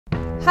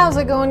How's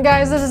it going,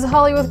 guys? This is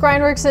Holly with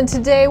Grindworks, and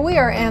today we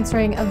are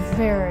answering a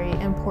very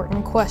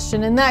important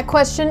question, and that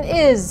question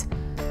is,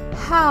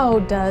 how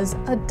does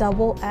a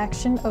double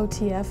action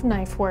OTF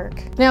knife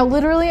work? Now,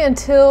 literally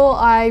until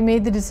I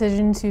made the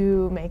decision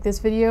to make this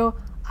video,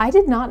 I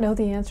did not know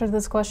the answer to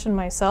this question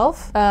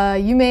myself.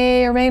 You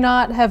may or may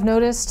not have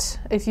noticed,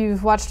 if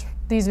you've watched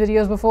these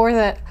videos before,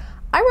 that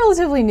I'm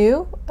relatively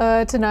new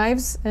to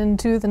knives and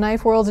to the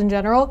knife world in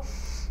general.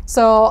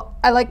 So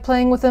I like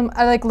playing with them,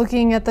 I like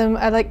looking at them,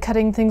 I like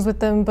cutting things with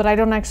them, but I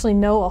don't actually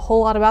know a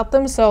whole lot about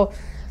them. So,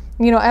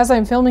 you know, as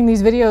I'm filming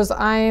these videos,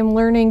 I'm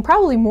learning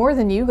probably more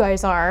than you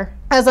guys are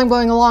as I'm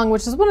going along,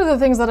 which is one of the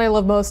things that I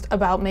love most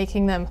about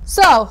making them.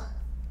 So,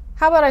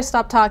 how about I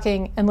stop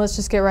talking and let's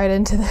just get right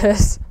into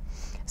this.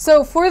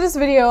 So for this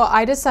video,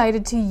 I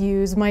decided to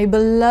use my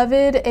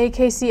beloved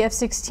AKC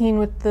F16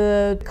 with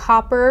the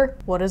copper,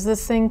 what is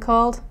this thing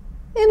called?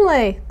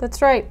 Inlay,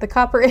 that's right, the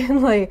copper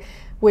inlay,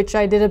 which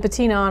I did a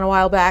patina on a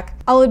while back.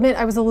 I'll admit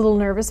I was a little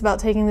nervous about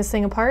taking this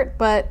thing apart,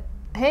 but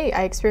hey,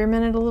 I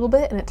experimented a little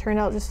bit and it turned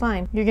out just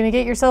fine. You're gonna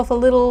get yourself a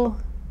little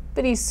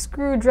bitty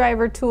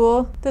screwdriver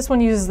tool. This one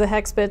uses the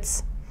hex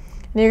bits.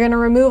 And you're gonna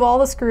remove all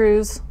the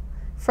screws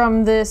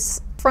from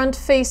this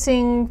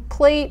front-facing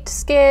plate,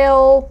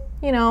 scale,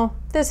 you know,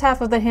 this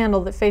half of the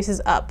handle that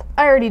faces up.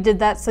 I already did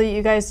that so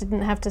you guys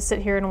didn't have to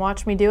sit here and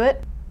watch me do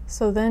it.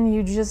 So then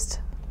you just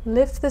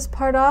lift this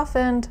part off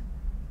and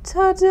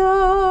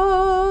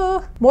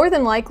ta-da! More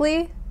than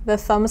likely, the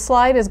thumb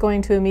slide is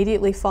going to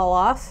immediately fall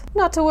off.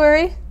 Not to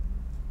worry,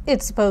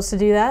 it's supposed to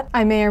do that.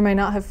 I may or may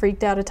not have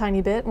freaked out a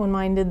tiny bit when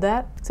mine did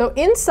that. So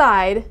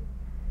inside,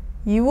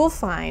 you will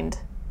find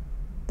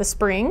the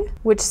spring,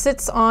 which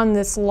sits on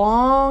this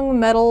long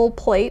metal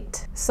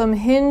plate, some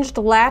hinged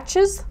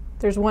latches.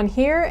 There's one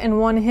here and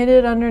one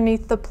hidden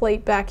underneath the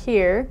plate back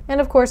here,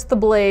 and of course the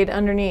blade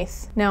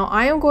underneath. Now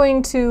I am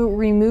going to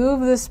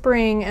remove the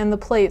spring and the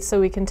plate so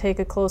we can take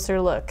a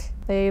closer look.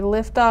 They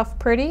lift off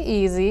pretty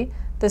easy.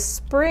 The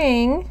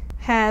spring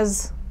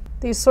has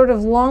these sort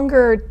of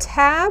longer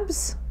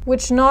tabs,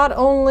 which not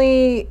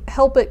only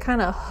help it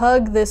kind of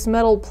hug this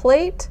metal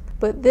plate,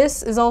 but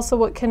this is also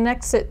what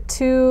connects it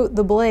to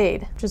the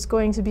blade, which is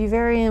going to be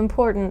very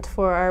important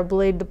for our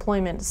blade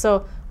deployment.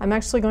 So I'm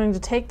actually going to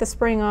take the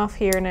spring off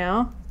here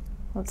now.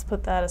 Let's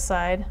put that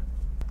aside.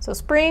 So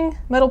spring,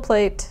 metal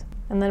plate,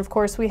 and then of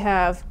course we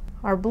have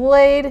our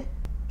blade,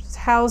 which is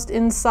housed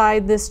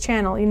inside this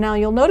channel. Now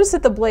you'll notice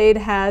that the blade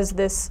has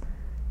this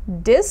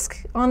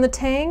disc on the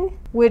tang,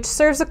 which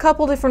serves a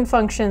couple different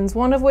functions,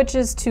 one of which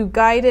is to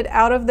guide it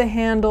out of the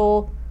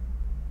handle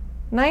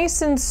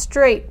nice and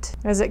straight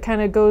as it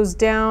kind of goes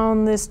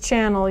down this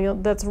channel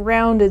that's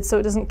rounded so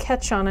it doesn't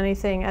catch on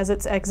anything as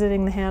it's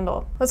exiting the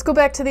handle. Let's go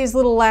back to these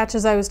little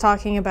latches I was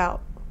talking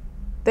about.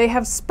 They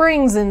have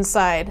springs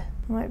inside.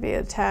 Might be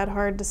a tad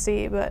hard to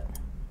see, but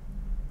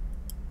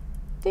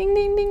ding,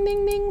 ding, ding,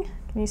 ding, ding.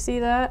 Can you see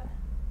that?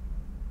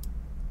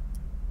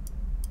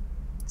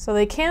 So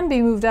they can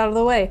be moved out of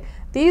the way.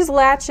 These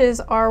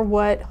latches are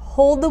what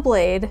hold the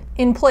blade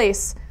in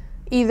place,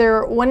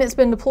 either when it's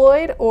been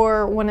deployed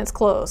or when it's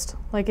closed,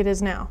 like it is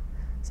now.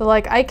 So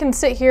like I can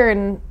sit here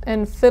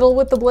and fiddle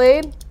with the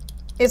blade,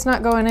 it's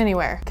not going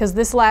anywhere because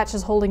this latch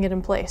is holding it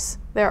in place.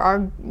 There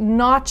are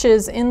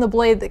notches in the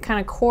blade that kind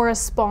of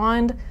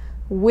correspond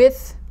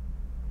with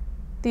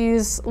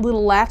these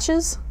little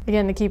latches,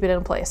 again, to keep it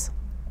in place.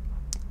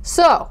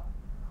 So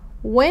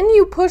when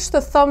you push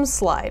the thumb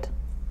slide,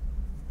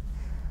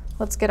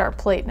 let's get our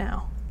plate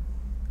now.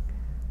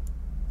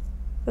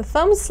 The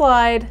thumb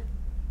slide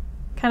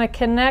kind of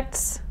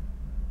connects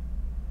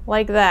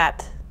like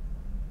that,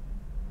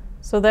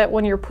 so that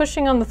when you're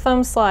pushing on the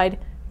thumb slide,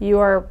 you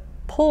are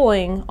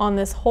pulling on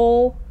this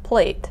whole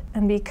plate.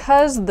 And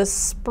because the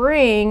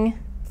spring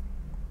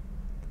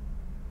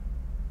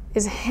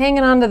is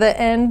hanging onto the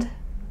end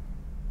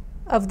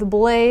of the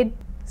blade,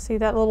 see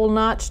that little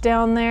notch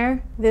down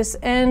there? This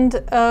end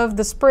of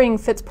the spring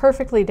fits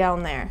perfectly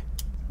down there.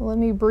 Let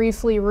me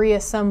briefly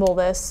reassemble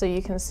this so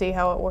you can see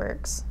how it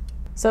works.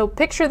 So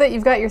picture that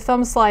you've got your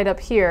thumb slide up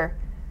here.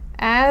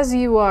 As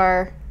you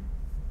are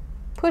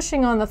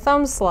pushing on the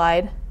thumb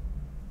slide,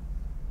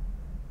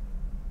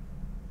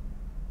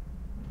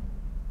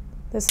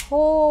 this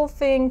whole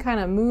thing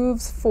kind of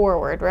moves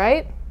forward,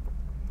 right?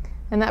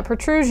 And that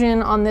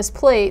protrusion on this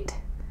plate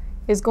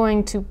is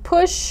going to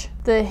push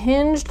the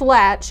hinged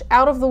latch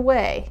out of the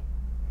way,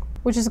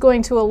 which is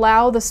going to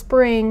allow the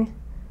spring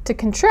to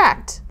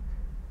contract,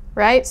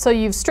 right? So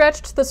you've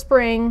stretched the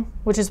spring,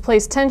 which has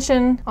placed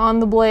tension on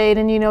the blade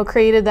and, you know,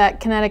 created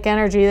that kinetic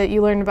energy that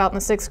you learned about in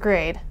the 6th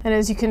grade. And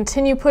as you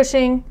continue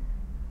pushing,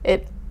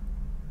 it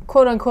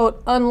quote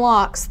unquote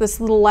unlocks this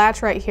little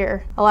latch right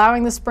here,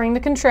 allowing the spring to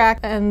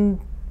contract and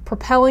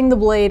propelling the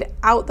blade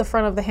out the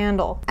front of the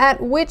handle.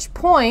 At which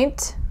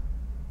point,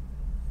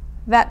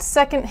 that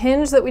second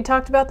hinge that we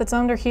talked about that's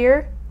under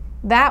here,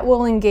 that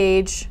will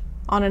engage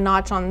on a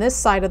notch on this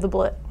side of the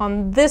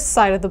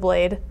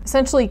blade,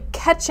 essentially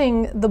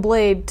catching the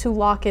blade to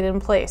lock it in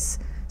place.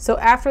 So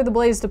after the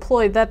blade is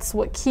deployed, that's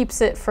what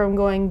keeps it from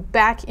going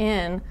back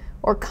in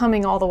or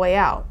coming all the way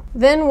out.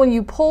 Then when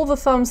you pull the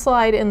thumb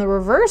slide in the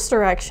reverse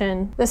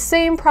direction, the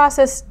same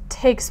process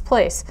takes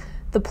place.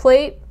 The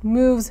plate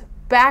moves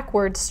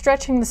backwards,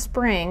 stretching the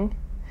spring,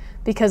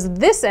 because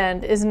this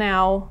end is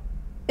now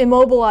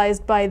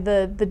immobilized by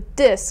the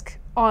disc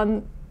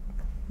on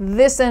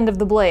this end of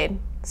the blade.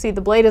 See,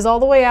 the blade is all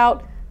the way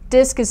out,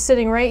 disc is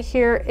sitting right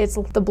here,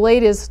 the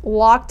blade is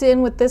locked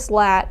in with this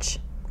latch,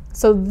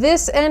 so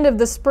this end of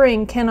the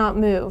spring cannot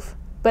move.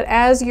 But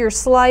as you're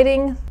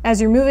sliding, as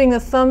you're moving the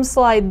thumb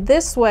slide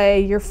this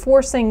way, you're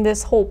forcing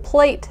this whole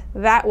plate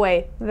that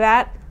way.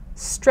 That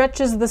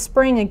stretches the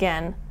spring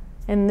again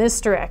in this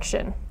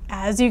direction.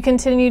 As you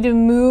continue to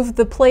move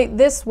the plate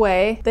this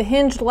way, the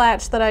hinged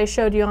latch that I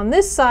showed you on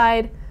this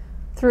side,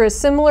 through a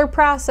similar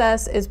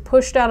process, is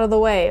pushed out of the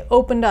way,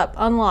 opened up,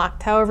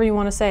 unlocked, however you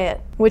want to say it,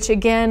 which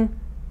again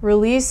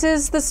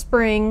releases the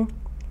spring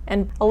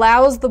and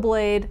allows the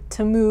blade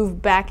to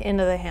move back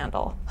into the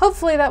handle.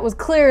 Hopefully that was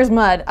clear as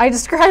mud. I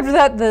described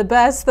that the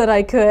best that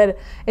I could.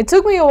 It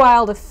took me a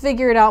while to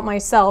figure it out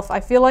myself. I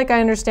feel like I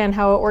understand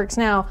how it works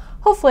now.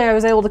 Hopefully I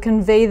was able to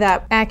convey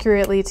that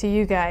accurately to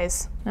you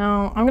guys.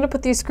 Now I'm gonna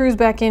put these screws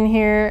back in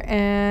here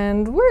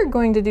and we're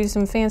going to do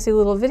some fancy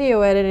little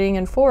video editing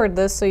and forward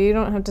this so you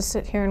don't have to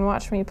sit here and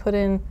watch me put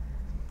in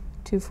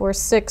 2, 4,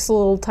 6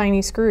 little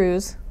tiny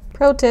screws.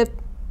 Pro tip,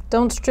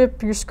 don't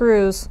strip your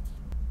screws.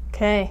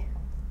 Okay.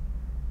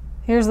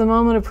 Here's the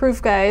moment of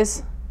proof,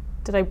 guys.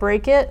 Did I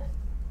break it?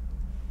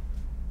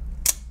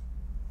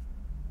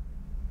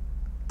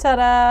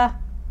 Ta-da!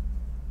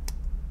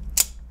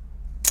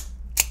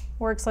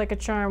 Works like a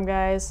charm,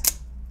 guys.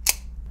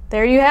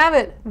 There you have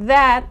it.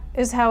 That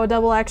is how a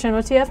double action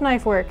OTF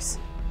knife works.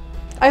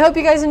 I hope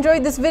you guys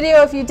enjoyed this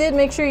video. If you did,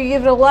 make sure you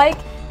give it a like.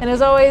 And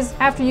as always,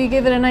 after you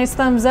give it a nice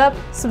thumbs up,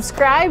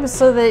 subscribe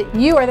so that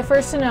you are the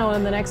first to know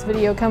when the next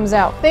video comes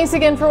out. Thanks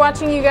again for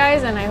watching, you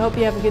guys, and I hope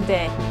you have a good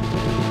day.